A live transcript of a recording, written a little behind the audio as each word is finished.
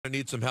to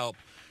need some help.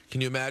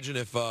 Can you imagine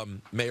if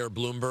Mayor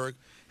Bloomberg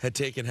had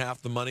taken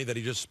half the money that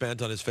he just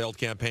spent on his failed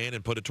campaign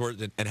and put it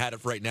towards and had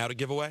it right now to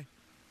give away?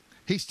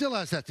 He still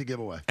has that to give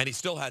away. And he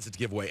still has it to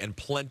give away, and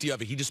plenty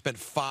of it. He just spent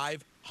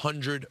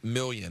 $500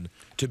 million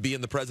to be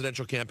in the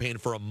presidential campaign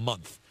for a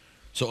month.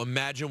 So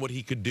imagine what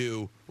he could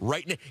do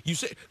right now. You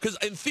say, because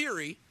in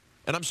theory,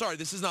 and I'm sorry,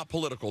 this is not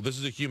political. This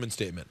is a human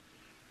statement.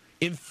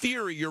 In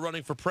theory, you're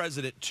running for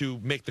president to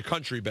make the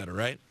country better,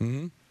 right?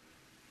 Mm-hmm.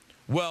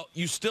 Well,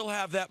 you still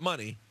have that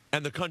money,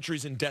 and the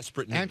country's in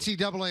desperate need.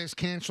 NCAA has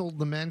canceled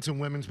the men's and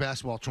women's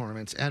basketball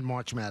tournaments, and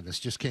March Madness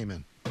just came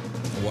in.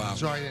 Wow.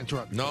 Sorry to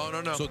interrupt. No.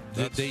 So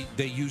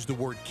they used the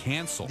word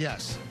cancel.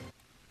 Yes.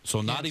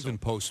 So not even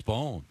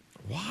postpone.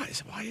 Why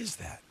is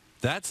that?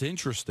 That's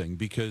interesting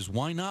because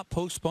why not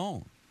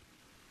postpone?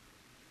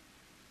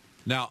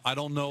 Now, I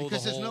don't know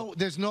because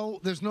there's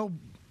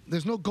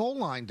no goal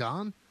line,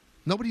 Don.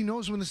 Nobody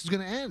knows when this is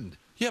going to end.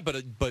 Yeah,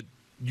 but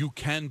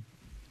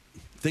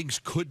things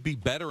could be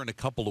better in a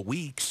couple of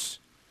weeks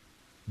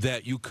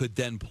that you could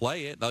then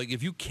play it. Like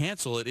if you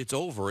cancel it, it's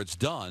over, it's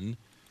done.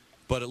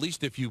 But at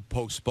least if you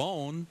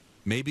postpone,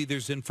 maybe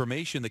there's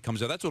information that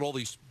comes out. That's what all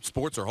these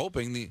sports are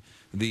hoping. The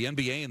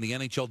NBA and the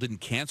NHL didn't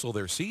cancel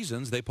their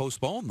seasons; they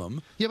postponed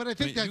them. Yeah, but I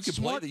think that's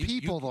smart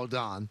people, though,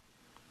 Don.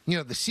 You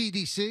know, the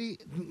CDC,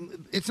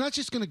 it's not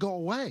just going to go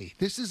away.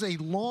 This is a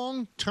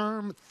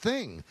long-term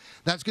thing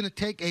that's going to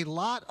take a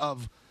lot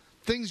of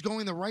things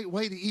going the right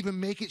way to even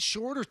make it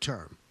shorter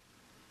term.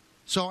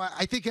 So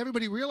I think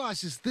everybody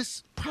realizes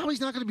this probably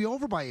is not going to be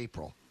over by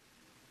April.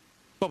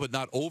 Well, but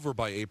not over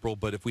by April,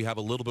 but if we have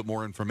a little bit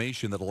more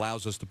information that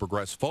allows us to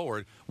progress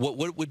forward,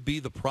 what would be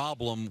the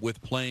problem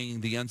with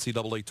playing the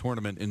NCAA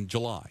tournament in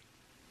July?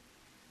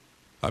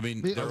 I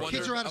mean, kids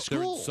are out of school.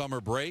 They're in summer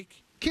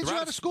break. Kids are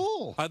out of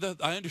school. I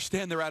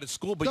understand they're out of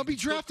school, but they'll be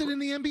drafted in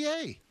the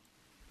NBA.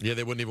 Yeah,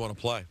 they wouldn't even want to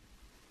play.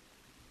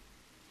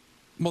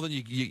 Well, then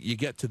you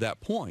get to that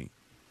point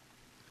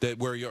that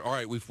where you're all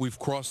right. We've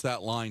crossed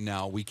that line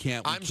now. We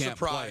can't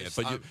play it.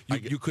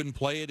 But you couldn't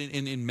play it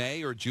in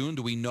May or June.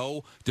 Do we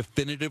know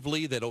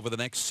definitively that over the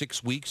next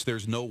 6 weeks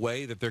there's no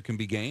way that there can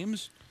be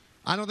games?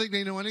 I don't think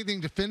they know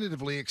anything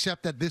definitively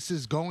except that this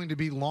is going to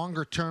be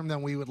longer term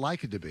than we would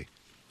like it to be.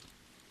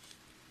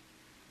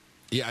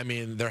 Yeah, I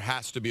mean, there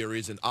has to be a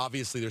reason.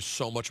 Obviously, there's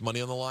so much money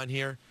on the line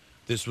here.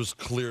 This was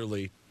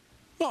clearly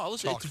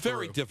it's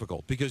very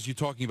difficult because you're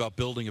talking about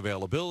building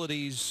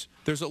availabilities.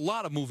 There's a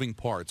lot of moving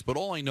parts, but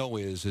all I know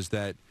is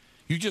that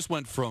you just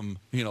went from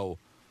 0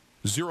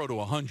 to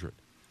 100.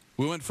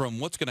 We went from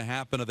what's going to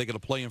happen? Are they going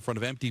to play in front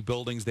of empty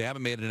buildings? They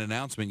haven't made an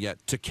announcement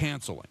yet to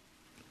canceling.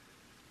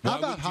 How Why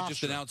about wouldn't you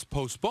just announce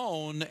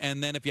postpone,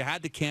 and then if you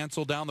had to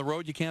cancel down the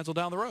road, you cancel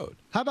down the road?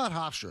 How about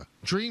Hofstra?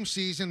 Dream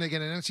season, they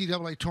get an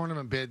NCAA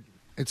tournament bid.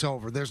 It's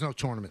over. There's no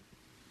tournament.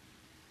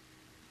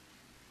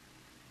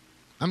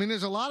 I mean,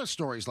 there's a lot of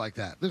stories like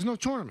that. There's no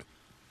tournament.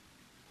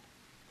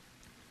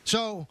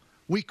 So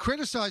we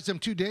criticized them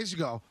 2 days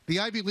ago. The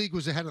Ivy League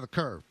was ahead of the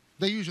curve.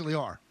 They usually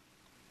are.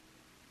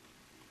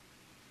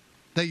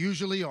 They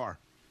usually are.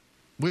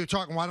 We were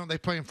talking, why don't they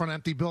play in front of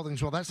empty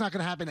buildings? Well, that's not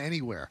going to happen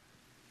anywhere.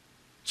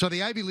 So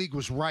the Ivy League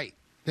was right.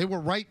 They were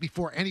right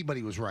before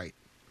anybody was right.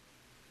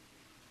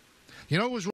 You know what was